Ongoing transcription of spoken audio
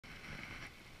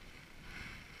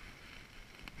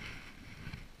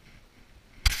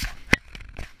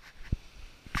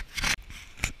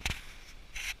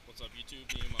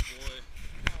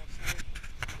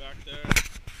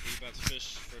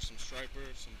striper,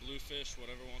 some bluefish,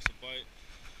 whatever wants to bite,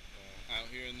 out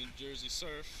here in the Jersey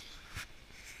surf.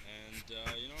 And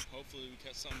you know, hopefully we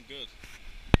catch something good.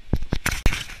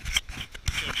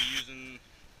 Gonna be using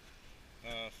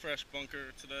fresh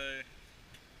bunker today,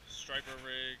 striper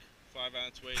rig,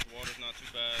 5-ounce weight. The water's not too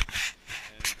bad,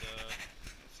 and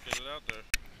let's get it out there.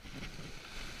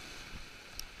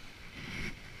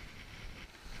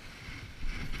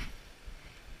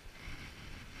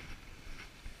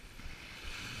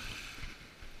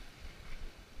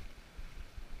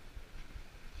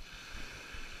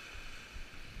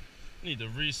 Need to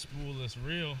re-spool this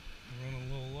reel.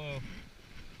 Running a little low.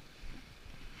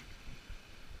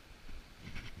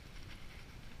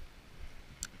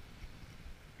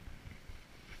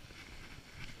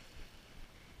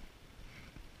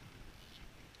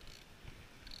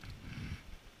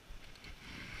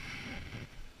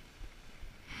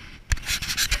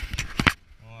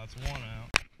 Well, that's one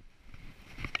out.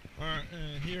 Alright,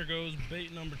 and here goes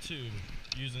bait number 2.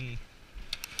 Using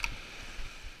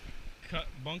cut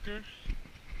bunker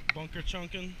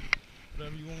chunking,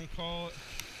 whatever you want to call it.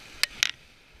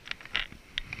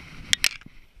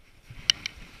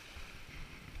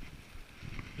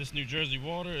 This New Jersey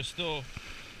water is still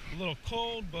a little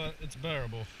cold, but it's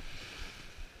bearable.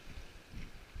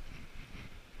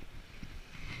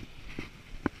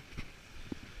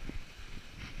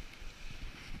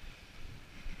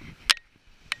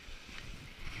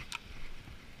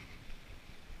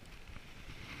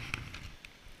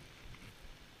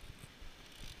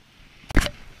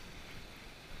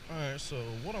 Alright, so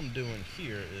what I'm doing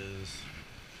here is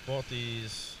bought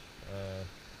these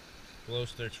glow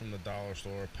sticks from the dollar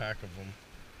store, a pack of them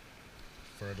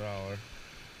for $1.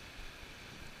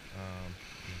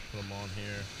 Put them on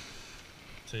here,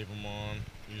 tape them on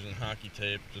using hockey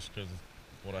tape just because of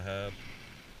what I had.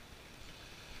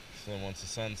 So once the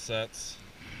sun sets,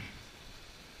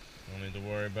 don't need to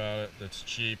worry about it. That's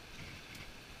cheap.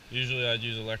 Usually I'd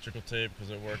use electrical tape because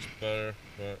it works better,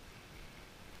 but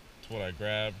it's what I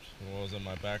grabbed. It was in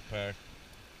my backpack,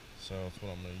 so it's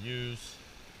what I'm going to use.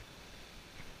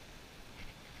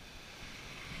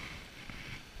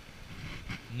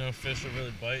 No fish are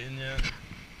really biting yet.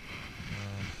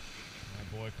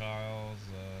 My boy Kyle's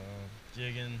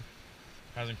jigging,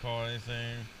 hasn't caught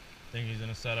anything. Think he's going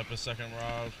to set up his second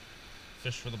rod,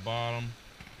 fish for the bottom,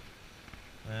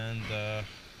 and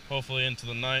hopefully into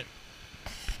the night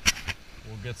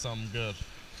we'll get something good.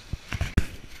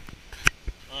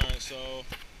 Alright, so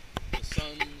the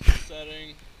sun's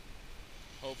setting.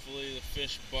 Hopefully the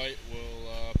fish bite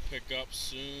will pick up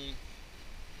soon.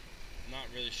 Not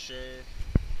really sure.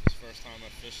 It's the first time I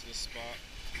fished this spot,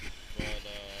 but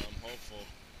I'm hopeful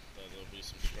that there'll be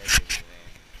some stripers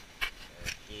around,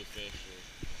 or bluefish, or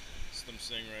some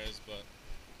stingrays, but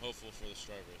hopeful for the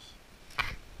stripers.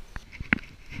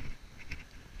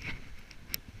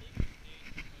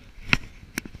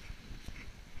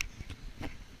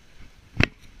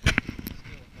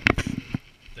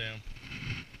 Damn.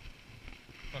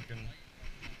 Fucking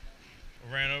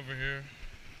ran over here.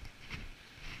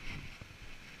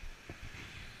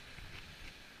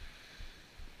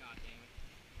 God damn it.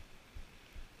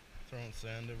 Throwing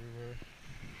sand everywhere.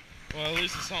 Well, at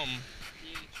least it's something.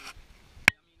 Yeah, true. Yeah,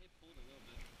 I mean, they pulled a little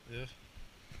bit.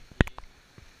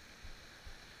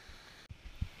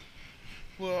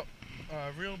 Yeah. Well, I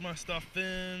reeled my stuff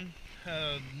in.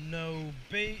 Had no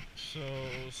bait, so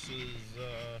this is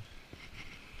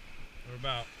we're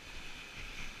about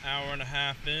an hour and a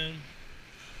half in.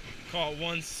 Caught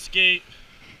one skate,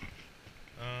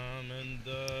 and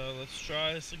let's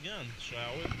try this again,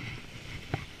 shall we?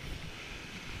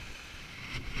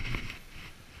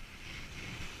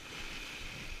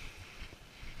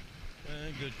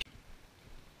 And good.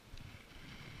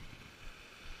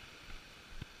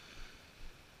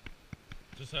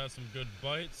 Just had some good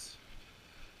bites.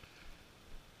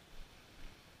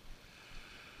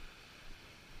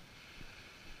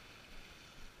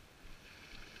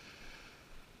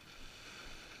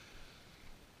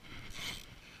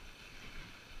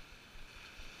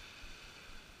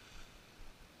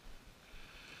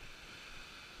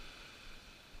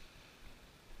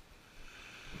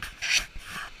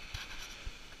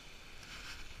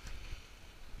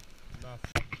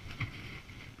 Nothing.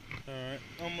 Alright,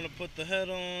 I'm gonna put the head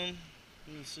on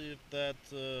and see if that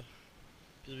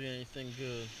gives me anything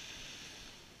good.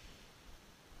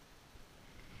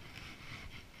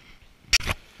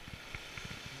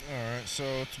 Alright, so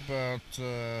it's about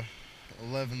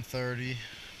 11:30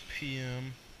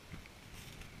 p.m.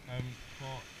 I haven't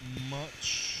caught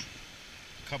much.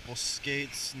 A couple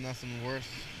skates, nothing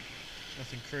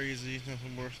crazy,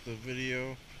 nothing worth the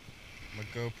video. My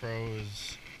GoPro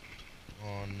is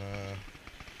on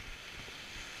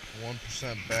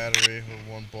 1% battery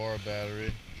or 1 bar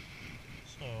battery.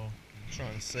 So I'm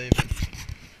trying to save it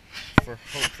for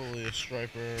hopefully a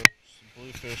striper, some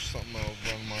bluefish, something that'll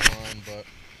run my line. But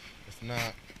if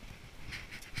not,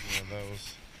 yeah,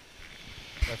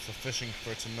 that's the fishing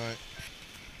for tonight.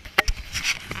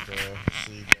 And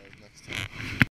see you guys next time.